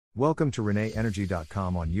Welcome to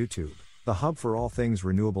ReneEnergy.com on YouTube, the hub for all things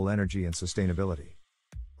renewable energy and sustainability.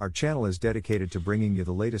 Our channel is dedicated to bringing you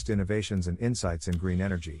the latest innovations and insights in green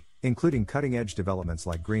energy, including cutting-edge developments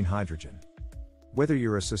like green hydrogen. Whether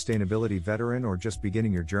you're a sustainability veteran or just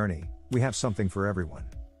beginning your journey, we have something for everyone.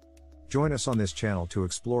 Join us on this channel to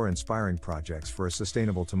explore inspiring projects for a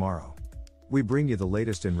sustainable tomorrow. We bring you the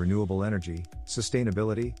latest in renewable energy,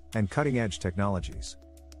 sustainability, and cutting-edge technologies.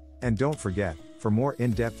 And don't forget, for more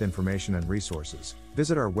in-depth information and resources,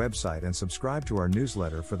 visit our website and subscribe to our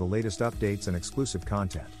newsletter for the latest updates and exclusive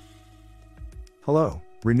content. Hello,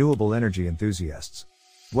 renewable energy enthusiasts.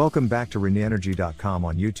 Welcome back to ReneEnergy.com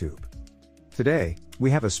on YouTube. Today, we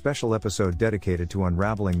have a special episode dedicated to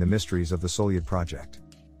unraveling the mysteries of the Solhyd Project.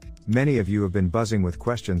 Many of you have been buzzing with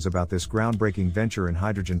questions about this groundbreaking venture in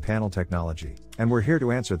hydrogen panel technology, and we're here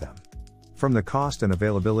to answer them. From the cost and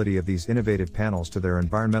availability of these innovative panels to their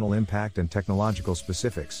environmental impact and technological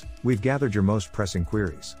specifics, we've gathered your most pressing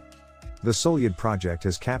queries. The Solhyd Project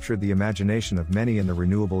has captured the imagination of many in the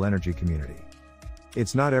renewable energy community.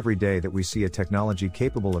 It's not every day that we see a technology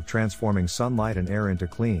capable of transforming sunlight and air into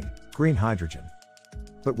clean, green hydrogen.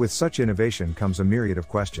 But with such innovation comes a myriad of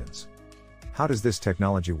questions. How does this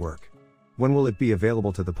technology work? When will it be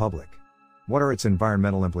available to the public? What are its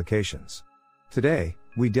environmental implications? Today,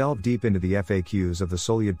 we delve deep into the FAQs of the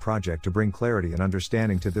Solhyd Project to bring clarity and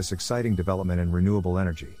understanding to this exciting development in renewable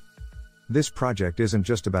energy. This project isn't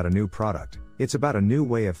just about a new product, it's about a new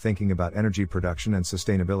way of thinking about energy production and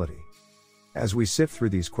sustainability. As we sift through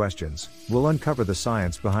these questions, we'll uncover the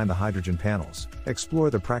science behind the hydrogen panels, explore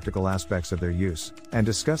the practical aspects of their use, and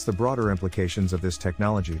discuss the broader implications of this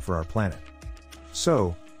technology for our planet.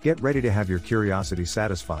 So, get ready to have your curiosity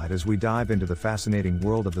satisfied as we dive into the fascinating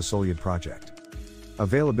world of the Solhyd Project.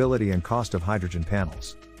 Availability and cost of hydrogen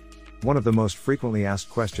panels. One of the most frequently asked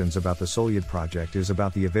questions about the Solhyd Project is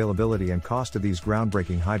about the availability and cost of these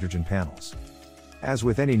groundbreaking hydrogen panels. As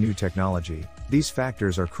with any new technology, these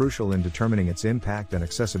factors are crucial in determining its impact and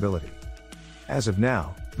accessibility. As of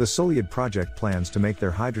now, the Solhyd Project plans to make their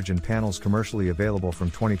hydrogen panels commercially available from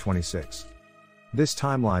 2026. This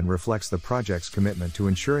timeline reflects the project's commitment to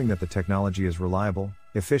ensuring that the technology is reliable,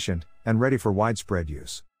 efficient, and ready for widespread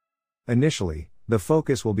use. Initially, the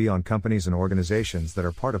focus will be on companies and organizations that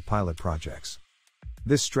are part of pilot projects.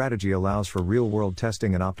 This strategy allows for real-world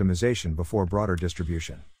testing and optimization before broader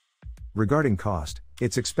distribution. Regarding cost,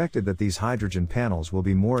 it's expected that these hydrogen panels will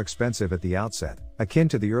be more expensive at the outset, akin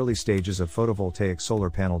to the early stages of photovoltaic solar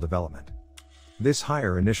panel development. This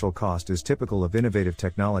higher initial cost is typical of innovative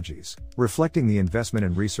technologies, reflecting the investment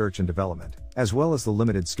in research and development, as well as the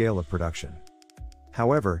limited scale of production.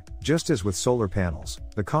 However, just as with solar panels,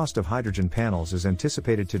 the cost of hydrogen panels is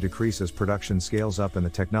anticipated to decrease as production scales up and the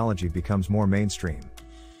technology becomes more mainstream.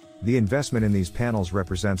 The investment in these panels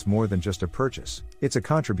represents more than just a purchase, it's a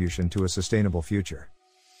contribution to a sustainable future.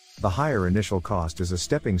 The higher initial cost is a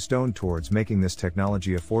stepping stone towards making this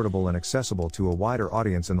technology affordable and accessible to a wider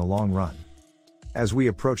audience in the long run. As we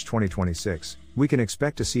approach 2026, we can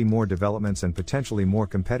expect to see more developments and potentially more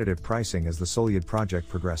competitive pricing as the Solhyd Project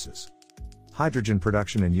progresses. Hydrogen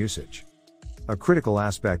production and usage. A critical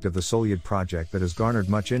aspect of the Solhyd Project that has garnered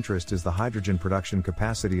much interest is the hydrogen production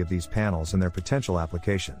capacity of these panels and their potential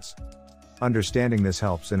applications. Understanding this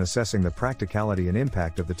helps in assessing the practicality and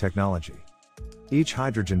impact of the technology. Each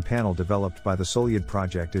hydrogen panel developed by the Solhyd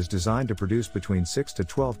Project is designed to produce between 6 to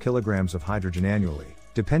 12 kilograms of hydrogen annually,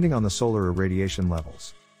 depending on the solar irradiation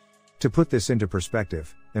levels. To put this into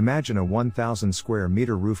perspective, imagine a 1,000 square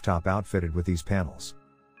meter rooftop outfitted with these panels.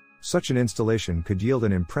 Such an installation could yield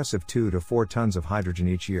an impressive 2 to 4 tons of hydrogen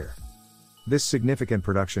each year. This significant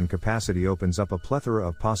production capacity opens up a plethora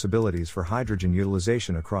of possibilities for hydrogen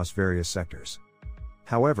utilization across various sectors.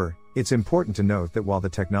 However, it's important to note that while the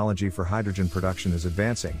technology for hydrogen production is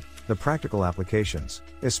advancing, the practical applications,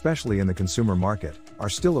 especially in the consumer market, are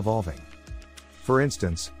still evolving. For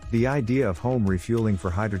instance, the idea of home refueling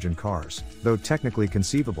for hydrogen cars, though technically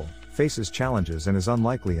conceivable, faces challenges and is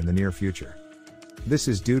unlikely in the near future. This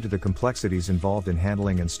is due to the complexities involved in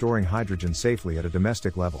handling and storing hydrogen safely at a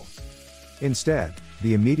domestic level. Instead,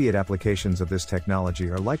 the immediate applications of this technology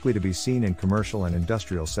are likely to be seen in commercial and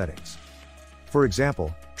industrial settings. For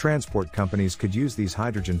example, transport companies could use these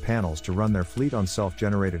hydrogen panels to run their fleet on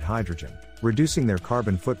self-generated hydrogen, reducing their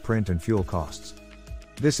carbon footprint and fuel costs.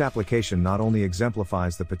 This application not only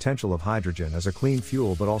exemplifies the potential of hydrogen as a clean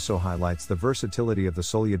fuel but also highlights the versatility of the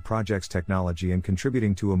Solhyd Project's technology in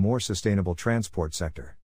contributing to a more sustainable transport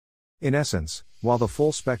sector. In essence, while the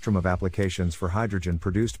full spectrum of applications for hydrogen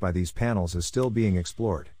produced by these panels is still being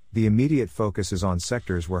explored, the immediate focus is on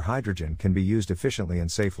sectors where hydrogen can be used efficiently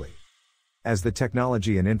and safely. As the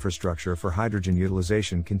technology and infrastructure for hydrogen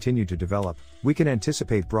utilization continue to develop, we can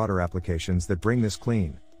anticipate broader applications that bring this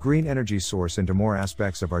clean, green energy source into more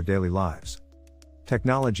aspects of our daily lives.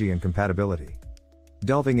 Technology and compatibility.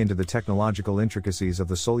 Delving into the technological intricacies of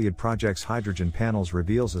the Solhyd Project's hydrogen panels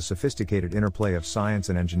reveals a sophisticated interplay of science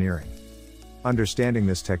and engineering. Understanding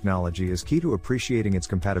this technology is key to appreciating its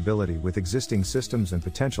compatibility with existing systems and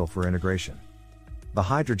potential for integration. The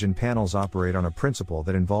hydrogen panels operate on a principle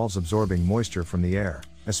that involves absorbing moisture from the air,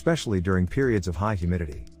 especially during periods of high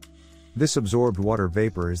humidity. This absorbed water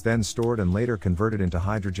vapor is then stored and later converted into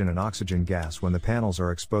hydrogen and oxygen gas when the panels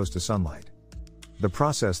are exposed to sunlight. The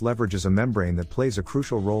process leverages a membrane that plays a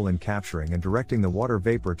crucial role in capturing and directing the water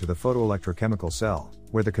vapor to the photoelectrochemical cell,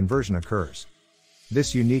 where the conversion occurs.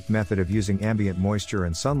 This unique method of using ambient moisture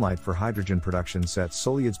and sunlight for hydrogen production sets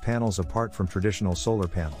Solhyd's panels apart from traditional solar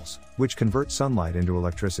panels, which convert sunlight into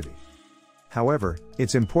electricity. However,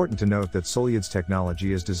 it's important to note that Solhyd's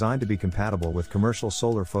technology is designed to be compatible with commercial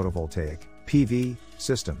solar photovoltaic (PV)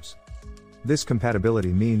 systems. This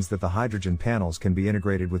compatibility means that the hydrogen panels can be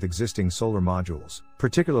integrated with existing solar modules,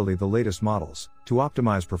 particularly the latest models, to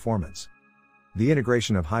optimize performance. The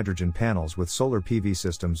integration of hydrogen panels with solar PV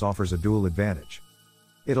systems offers a dual advantage.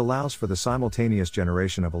 It allows for the simultaneous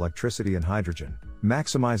generation of electricity and hydrogen,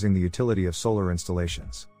 maximizing the utility of solar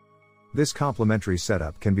installations. This complementary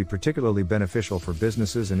setup can be particularly beneficial for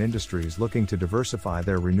businesses and industries looking to diversify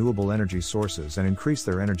their renewable energy sources and increase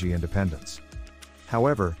their energy independence.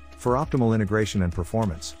 However, for optimal integration and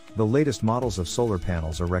performance, the latest models of solar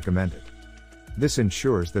panels are recommended. This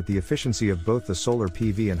ensures that the efficiency of both the solar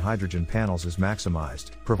PV and hydrogen panels is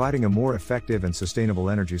maximized, providing a more effective and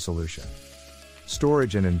sustainable energy solution.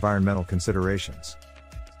 Storage and environmental considerations.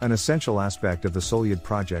 An essential aspect of the Solhyd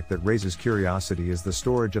project that raises curiosity is the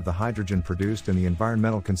storage of the hydrogen produced and the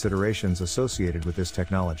environmental considerations associated with this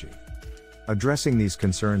technology. Addressing these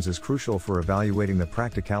concerns is crucial for evaluating the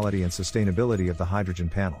practicality and sustainability of the hydrogen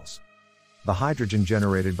panels. The hydrogen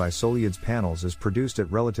generated by Solhyd's panels is produced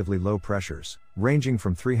at relatively low pressures, ranging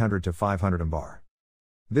from 300 to 500 MBAR.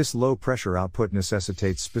 This low pressure output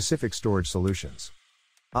necessitates specific storage solutions.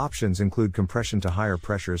 Options include compression to higher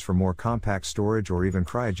pressures for more compact storage or even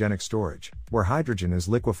cryogenic storage, where hydrogen is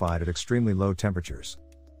liquefied at extremely low temperatures.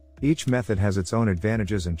 Each method has its own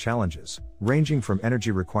advantages and challenges, ranging from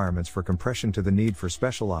energy requirements for compression to the need for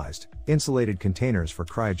specialized, insulated containers for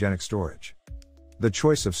cryogenic storage. The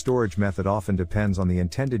choice of storage method often depends on the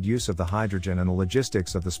intended use of the hydrogen and the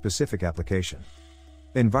logistics of the specific application.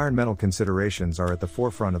 Environmental considerations are at the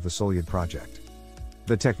forefront of the Solhyd project.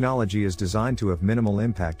 The technology is designed to have minimal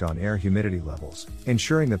impact on air humidity levels,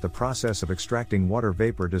 ensuring that the process of extracting water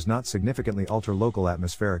vapor does not significantly alter local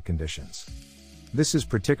atmospheric conditions. This is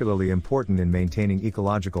particularly important in maintaining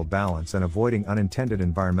ecological balance and avoiding unintended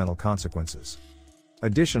environmental consequences.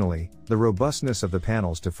 Additionally, the robustness of the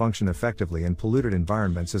panels to function effectively in polluted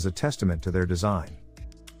environments is a testament to their design.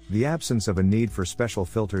 The absence of a need for special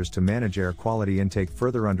filters to manage air quality intake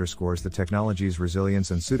further underscores the technology's resilience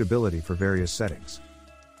and suitability for various settings.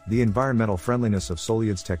 The environmental friendliness of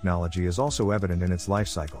Solhyd's technology is also evident in its life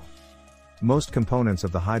cycle. Most components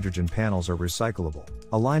of the hydrogen panels are recyclable,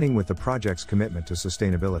 aligning with the project's commitment to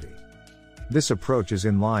sustainability. This approach is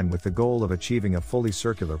in line with the goal of achieving a fully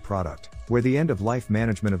circular product, where the end-of-life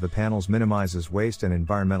management of the panels minimizes waste and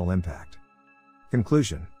environmental impact.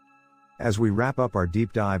 Conclusion. As we wrap up our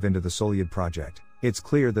deep dive into the Solhyd project, it's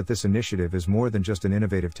clear that this initiative is more than just an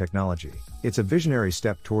innovative technology, it's a visionary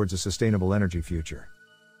step towards a sustainable energy future.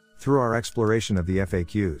 Through our exploration of the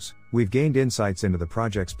FAQs, we've gained insights into the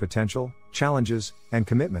project's potential, challenges, and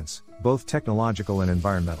commitments, both technological and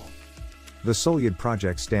environmental. The Solhyd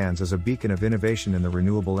project stands as a beacon of innovation in the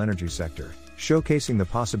renewable energy sector, showcasing the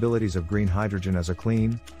possibilities of green hydrogen as a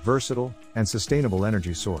clean, versatile, and sustainable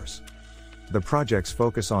energy source. The project's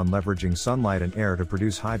focus on leveraging sunlight and air to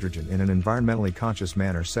produce hydrogen in an environmentally conscious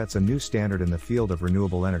manner sets a new standard in the field of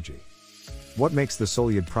renewable energy. What makes the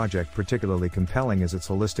Solhyd project particularly compelling is its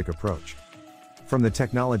holistic approach. From the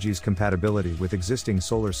technology's compatibility with existing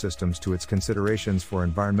solar systems to its considerations for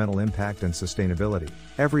environmental impact and sustainability,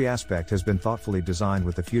 every aspect has been thoughtfully designed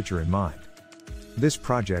with the future in mind. This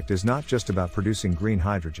project is not just about producing green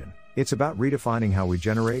hydrogen, it's about redefining how we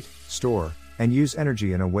generate, store, and use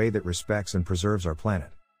energy in a way that respects and preserves our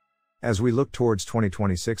planet. As we look towards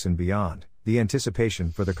 2026 and beyond, the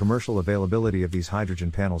anticipation for the commercial availability of these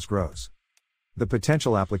hydrogen panels grows. The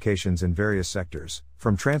potential applications in various sectors,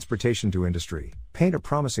 from transportation to industry, paint a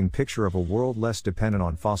promising picture of a world less dependent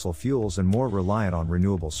on fossil fuels and more reliant on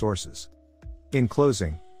renewable sources. In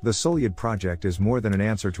closing, The Solhyd Project is more than an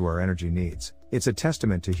answer to our energy needs, it's a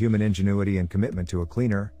testament to human ingenuity and commitment to a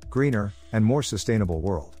cleaner, greener, and more sustainable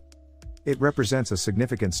world. It represents a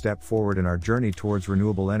significant step forward in our journey towards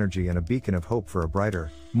renewable energy and a beacon of hope for a brighter,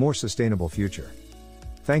 more sustainable future.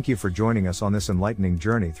 Thank you for joining us on this enlightening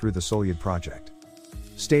journey through the Solhyd Project.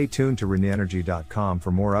 Stay tuned to renewenergy.com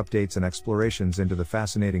for more updates and explorations into the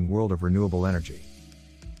fascinating world of renewable energy.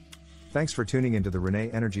 Thanks for tuning into the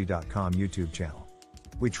renewenergy.com YouTube channel.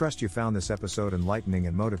 We trust you found this episode enlightening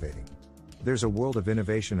and motivating. There's a world of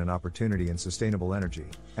innovation and opportunity in sustainable energy,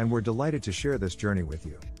 and we're delighted to share this journey with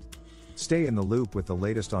you. Stay in the loop with the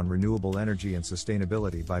latest on renewable energy and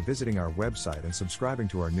sustainability by visiting our website and subscribing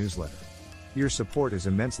to our newsletter. Your support is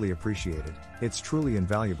immensely appreciated, it's truly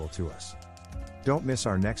invaluable to us. Don't miss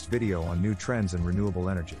our next video on new trends in renewable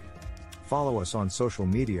energy. Follow us on social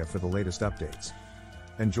media for the latest updates.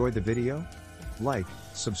 Enjoyed the video? Like,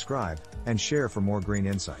 subscribe, and share for more green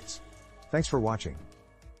insights. Thanks for watching.